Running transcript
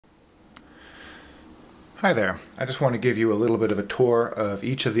Hi there. I just want to give you a little bit of a tour of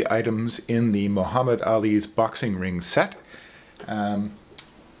each of the items in the Muhammad Ali's boxing ring set,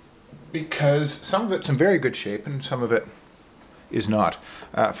 because some of it's in very good shape and some of it is not.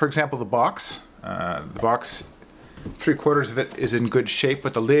 For example, the box, 3/4 of it is in good shape,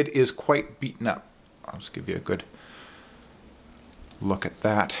 but the lid is quite beaten up. I'll just give you a good look at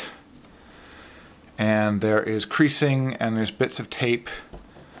that. And there is creasing and there's bits of tape.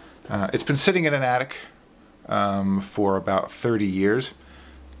 It's been sitting in an attic for about 30 years.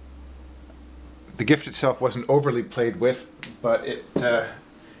 The gift itself wasn't overly played with, but it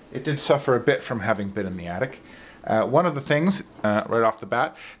did suffer a bit from having been in the attic. One of the things, right off the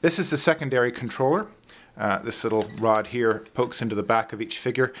bat, this is the secondary controller. This little rod here pokes into the back of each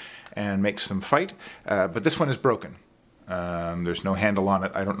figure and makes them fight, but this one is broken. There's no handle on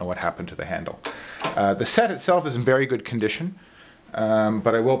it. I don't know what happened to the handle. The set itself is in very good condition,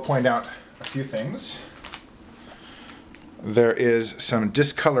 but I will point out a few things. There is some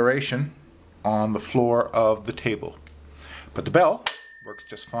discoloration on the floor of the table, but the bell works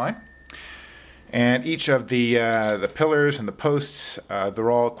just fine. And each of the pillars and the posts, they're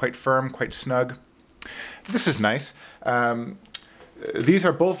all quite firm, quite snug. This is nice. These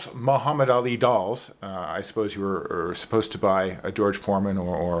are both Muhammad Ali dolls. I suppose you were supposed to buy a George Foreman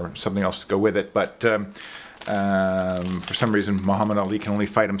or something else to go with it, but for some reason Muhammad Ali can only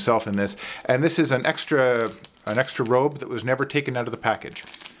fight himself in this. And this is an extra robe that was never taken out of the package.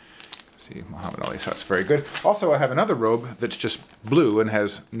 See, Muhammad Ali, so that's very good. Also, I have another robe that's just blue and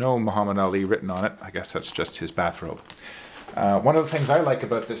has no Muhammad Ali written on it. I guess that's just his bathrobe. One of the things I like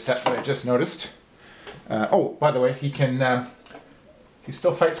about this set that I just noticed, oh, by the way, he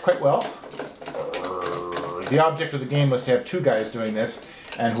still fights quite well. The object of the game was to have two guys doing this,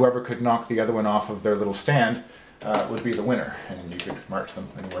 and whoever could knock the other one off of their little stand would be the winner, and you could march them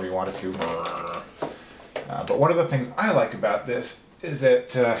anywhere you wanted to. But one of the things I like about this is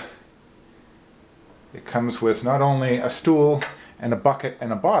that it comes with not only a stool and a bucket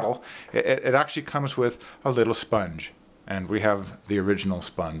and a bottle, it actually comes with a little sponge. And we have the original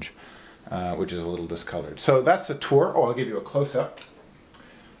sponge, which is a little discolored. So that's a tour. Oh, I'll give you a close-up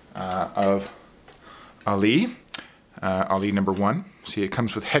of Ali. Ali #1. See, it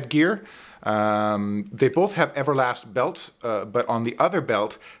comes with headgear. They both have Everlast belts, but on the other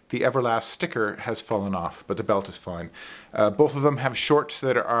belt, the Everlast sticker has fallen off, but the belt is fine. Both of them have shorts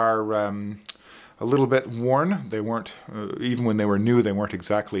that are a little bit worn. They weren't, even when they were new, they weren't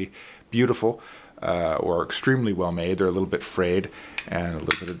exactly beautiful or extremely well made. They're a little bit frayed and a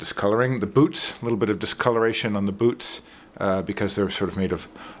little bit of discoloring. The boots, a little bit of discoloration on the boots because they're sort of made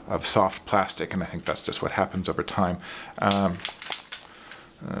of soft plastic, and I think that's just what happens over time.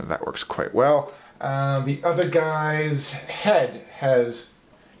 That works quite well. The other guy's head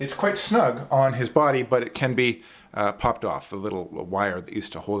it's quite snug on his body, but it can be popped off. The little wire that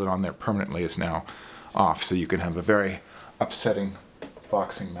used to hold it on there permanently is now off, so you can have a very upsetting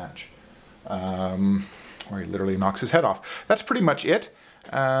boxing match where he literally knocks his head off. That's pretty much it.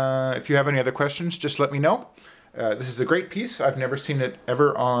 If you have any other questions, just let me know. This is a great piece. I've never seen it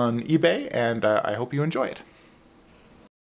ever on eBay, and I hope you enjoy it.